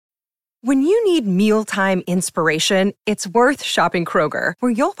When you need mealtime inspiration, it's worth shopping Kroger,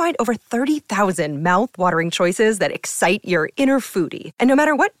 where you'll find over 30,000 mouth-watering choices that excite your inner foodie. And no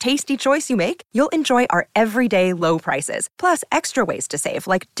matter what tasty choice you make, you'll enjoy our everyday low prices, plus extra ways to save,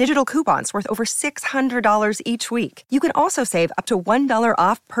 like digital coupons worth over $600 each week. You can also save up to $1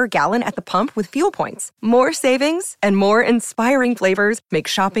 off per gallon at the pump with fuel points. More savings and more inspiring flavors make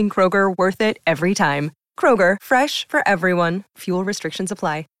shopping Kroger worth it every time. Kroger, fresh for everyone. Fuel restrictions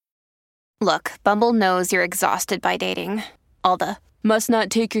apply. Look, Bumble knows you're exhausted by dating. All the, must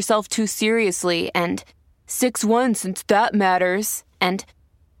not take yourself too seriously, and 6'1" since that matters, and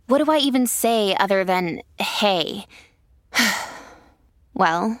what do I even say other than, hey?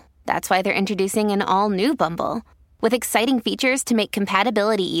 Well, that's why they're introducing an all-new Bumble, with exciting features to make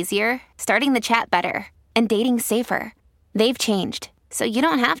compatibility easier, starting the chat better, and dating safer. They've changed, so you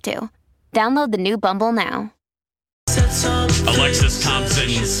don't have to. Download the new Bumble now. Alexis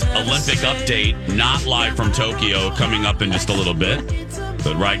Thompson's Olympic update, not live from Tokyo, coming up in just a little bit.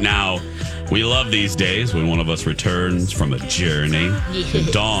 But right now, we love these days when one of us returns from a journey. The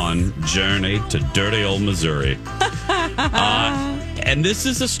Dawn journey to dirty old Missouri. And this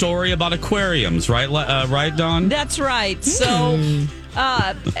is a story about aquariums, right, right, Dawn? That's right. So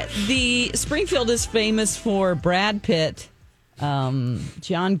the Springfield is famous for Brad Pitt.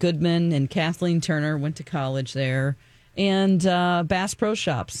 John Goodman and Kathleen Turner went to college there, and Bass Pro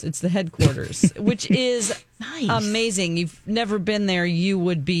Shops. It's the headquarters, which is amazing. You've never been there, you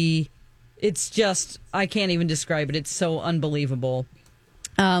would be. It's just, I can't even describe it. It's so unbelievable.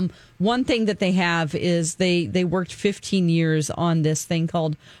 One thing that they have is they worked 15 years on this thing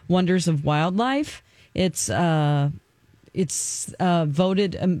called Wonders of Wildlife. It's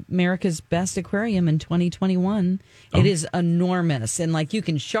voted America's best aquarium in 2021. Oh. It is enormous. And like you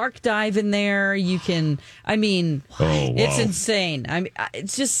can shark dive in there. You can, it's insane.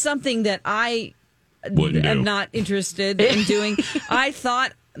 It's just something that I am not interested in doing. I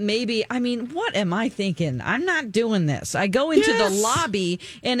thought maybe, what am I thinking? I'm not doing this. I go into the lobby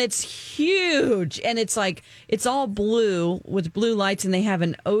and it's huge. And it's like, it's all blue with blue lights and they have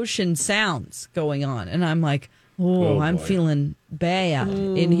an ocean sounds going on. And I'm like, I'm feeling bad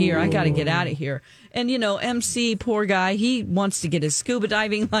in here. I got to get out of here. And, MC, poor guy, he wants to get his scuba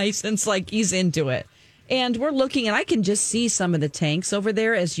diving license. Like, he's into it. And we're looking, and I can just see some of the tanks over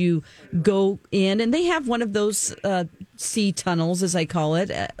there as you go in. And they have one of those sea tunnels, as I call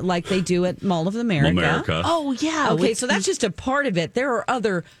it, like they do at Mall of America. Oh, yeah. Okay, so that's just a part of it. There are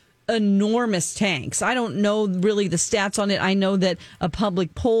other enormous tanks. I don't know really the stats on it. I know that a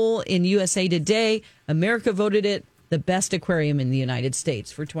public poll in USA Today, America voted it the best aquarium in the United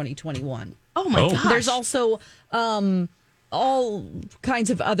States for 2021. Oh my gosh. There's also all kinds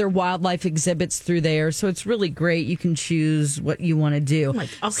of other wildlife exhibits through there, so it's really great. You can choose what you want to do.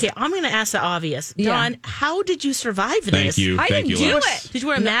 Okay, I'm going to ask the obvious. Dawn, how did you survive this? Thank you. I didn't do it. Did you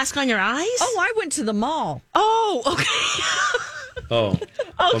wear a mask on your eyes? Oh, I went to the mall. Oh, okay. Oh.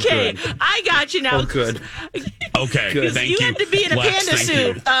 Okay, I got you now. Oh, good. Okay, good. Thank you. You had to be in a panda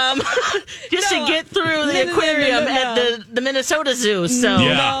suit just to get through the aquarium at the Minnesota Zoo. So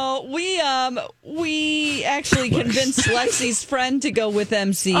no, we actually convinced Lexi's friend to go with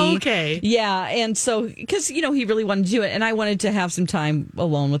MC. Okay, yeah, and so because he really wanted to do it, and I wanted to have some time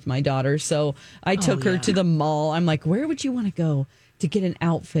alone with my daughter, so I took her to the mall. I'm like, where would you want to go to get an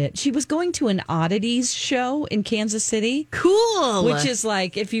outfit? She was going to an oddities show in Kansas City. Cool. Which is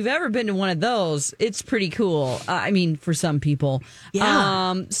like, if you've ever been to one of those, it's pretty cool. For some people.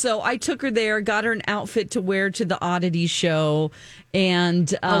 Yeah. So I took her there, got her an outfit to wear to the oddities show. And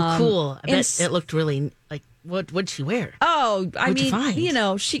cool. I bet it looked really like, what'd she wear? Oh,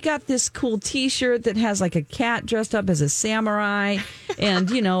 she got this cool T-shirt that has like a cat dressed up as a samurai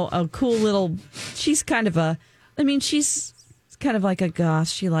and, a cool little, she's kind of like a goth.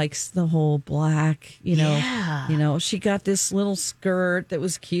 She likes the whole black, Yeah. She got this little skirt that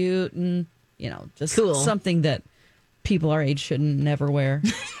was cute and, just cool. Something that people our age shouldn't never wear.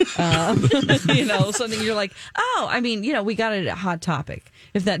 Something you're like, we got it at Hot Topic,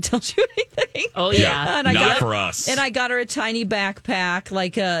 if that tells you anything. Oh, yeah. And not for us. And I got her a tiny backpack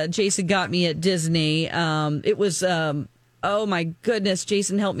like Jason got me at Disney. It was... oh, my goodness.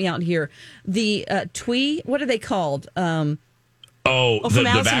 Jason, help me out here. The Twee, what are they called? The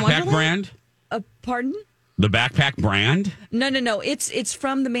backpack brand? Pardon? The backpack brand? No. It's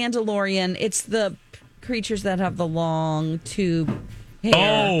from The Mandalorian. It's the creatures that have the long tube hair.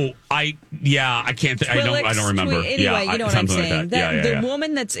 Oh, I can't. I don't remember. Anyway, you know what I'm saying. Like the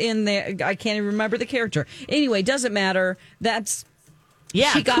woman that's in there, I can't even remember the character. Anyway, doesn't matter.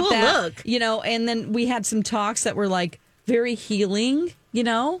 She got cool that, look. And then we had some talks that were like very healing. you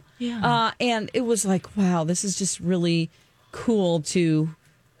know? Yeah. And it was like, wow, this is just really cool to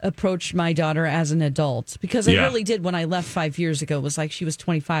approach my daughter as an adult. Because I really did, when I left 5 years ago, it was like she was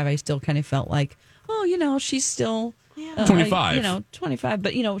 25. I still kind of felt like, oh, you know, she's still 25. 25,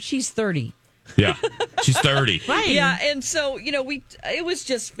 but, you know, she's 30. Yeah, she's 30. Right. Yeah, and so, you know, it was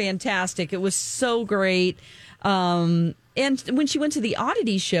just fantastic. It was so great. And when she went to the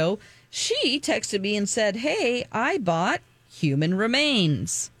Oddity show, she texted me and said, hey, I bought human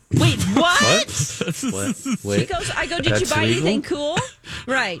remains. Wait, what? She goes, did you buy anything cool?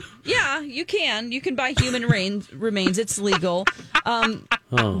 Right. Yeah, you can. You can buy human remains. It's legal.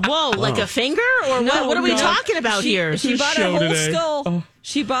 Whoa, like a finger? Or what are we talking about here? She bought a whole skull. Oh.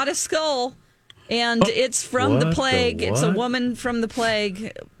 She bought a skull. And it's from the plague. It's a woman from the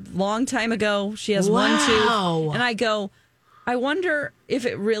plague. Long time ago. She has one tooth. And I go, I wonder if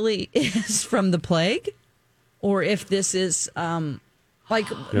it really is from the plague, or if this is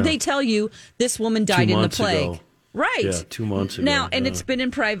they tell you this woman died in the plague. Ago. Right. Yeah, 2 months ago. Now, and it's been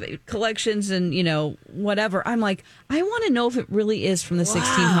in private collections and, you know, whatever. I'm like, I want to know if it really is from the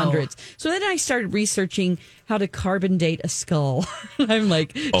 1600s. So then I started researching how to carbon date a skull. I'm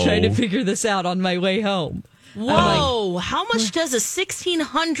like trying to figure this out on my way home. Whoa! How much does a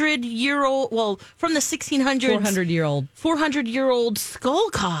 1600-year-old? From the 1600s, 400-year-old skull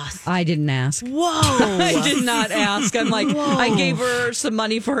cost? I didn't ask. Whoa! I did not ask. I'm like, I gave her some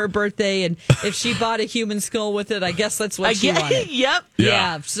money for her birthday, and if she bought a human skull with it, I guess that's what she wanted. Yep.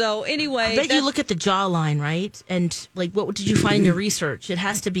 Yeah. So anyway, I bet you look at the jawline, right? And like, what did you find in your research? It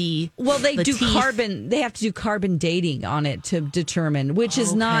has to be they do teeth. carbon. They have to do carbon dating on it to determine, which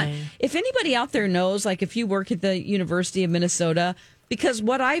is not. If anybody out there knows, like if you work at the University of Minnesota, because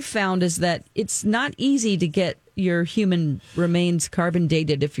what I've found is that it's not easy to get your human remains carbon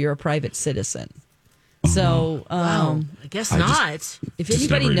dated if you're a private citizen. So, I guess not. If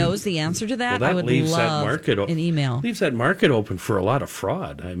anybody knows the answer to that, I would love an email. Leaves that market open for a lot of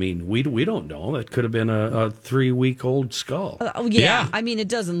fraud. I mean, we don't know. That could have been a 3-week-old skull. Yeah, I mean, it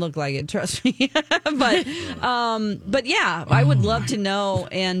doesn't look like it. Trust me. but yeah, I would love to know.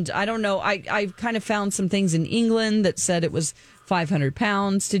 And I don't know. I kind of found some things in England that said it was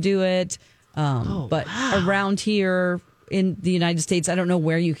 £500 to do it. But around here in the United States, I don't know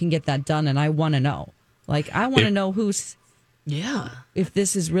where you can get that done, and I want to know. Like, I want to know if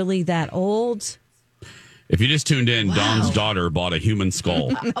this is really that old. If you just tuned in, Dawn's daughter bought a human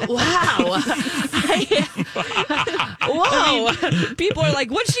skull. Wow. I mean, people are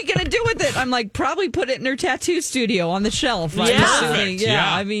like, what's she going to do with it? I'm like, probably put it in her tattoo studio on the shelf. I'm assuming.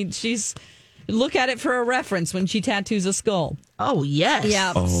 Yeah. I mean, look at it for a reference when she tattoos a skull. Oh, yes.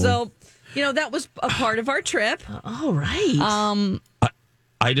 Yeah. Oh. So, you know, that was a part of our trip. All right.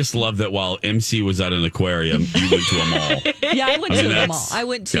 I just love that while MC was at an aquarium, you went to a mall. Yeah, I went to the mall. I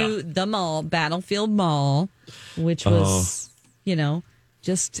went to the mall, Battlefield Mall, which was, you know,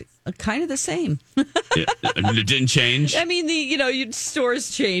 just kind of the same. It didn't change? I mean, stores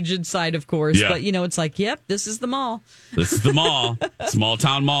change inside, of course. Yeah. But, you know, it's like, yep, this is the mall. This is the mall. Small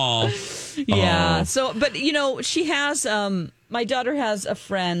town mall. Yeah. So, but, you know, she has, my daughter has a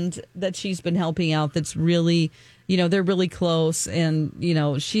friend that she's been helping out that's really, you know, they're really close, and, you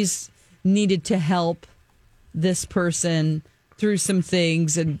know, she's needed to help this person through some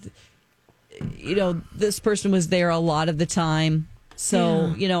things. And, you know, this person was there a lot of the time.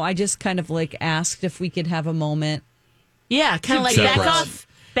 So, you know, I just kind of like asked if we could have a moment. Yeah, kind of like back off.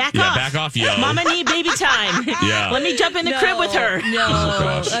 Back off, yo. Mama need baby time. Yeah. Let me jump in the crib with her.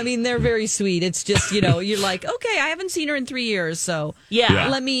 No, I mean, they're very sweet. It's just, you know, you're like, okay, I haven't seen her in 3 years. So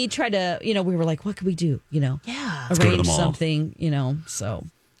let me try to, you know, we were like, what could we do? You know, arrange something, you know, so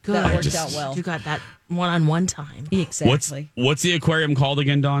that worked out well. You got that one-on-one time. Exactly. What's the aquarium called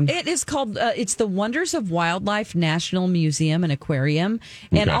again, Dawn? It is called, it's the Wonders of Wildlife National Museum and Aquarium.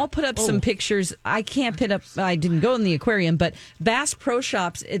 And I'll put up some pictures. I can't put up, I didn't go in the aquarium, but Bass Pro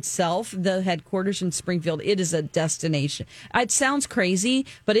Shops itself, the headquarters in Springfield, it is a destination. It sounds crazy,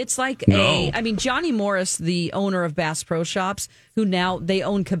 but it's like I mean, Johnny Morris, the owner of Bass Pro Shops, who now they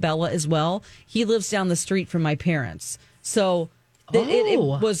own Cabela as well, he lives down the street from my parents. So it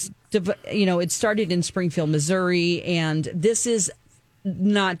was, you know, it started in Springfield, Missouri, and this is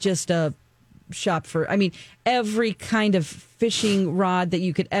not just a shop for, I mean, every kind of fishing rod that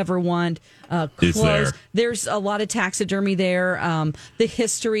you could ever want. Clothes. There's a lot of taxidermy there. The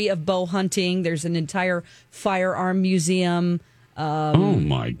history of bow hunting. There's an entire firearm museum. Oh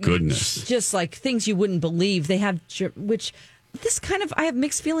my goodness! Just like things you wouldn't believe. They have I have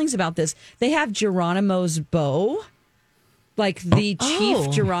mixed feelings about this. They have Geronimo's bow. Like the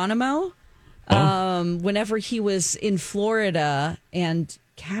Chief Geronimo. Whenever he was in Florida and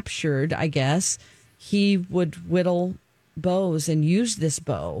captured, I guess, he would whittle bows and use this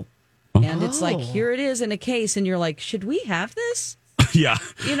bow. And it's like, here it is in a case. And you're like, should we have this? Yeah.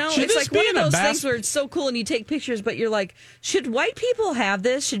 You know, Should it's this like be one in of a those Bass- things where it's so cool and you take pictures, but you're like, should white people have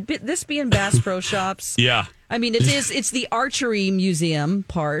this? Should this be in Bass Pro Shops? Yeah. I mean, it's the archery museum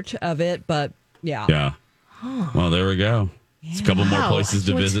part of it, but yeah. Yeah. Well, there we go. It's a couple more places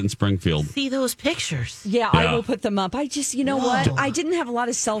to visit in Springfield. See those pictures. Yeah, I will put them up. I just, you know what? I didn't have a lot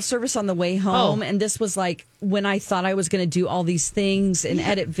of self-service on the way home, and this was like when I thought I was going to do all these things and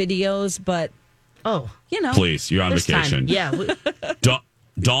edit videos, but, you know. Please, you're on vacation. Time. Yeah.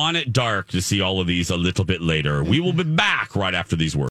 Dawn at dark to see all of these a little bit later. We will be back right after these words.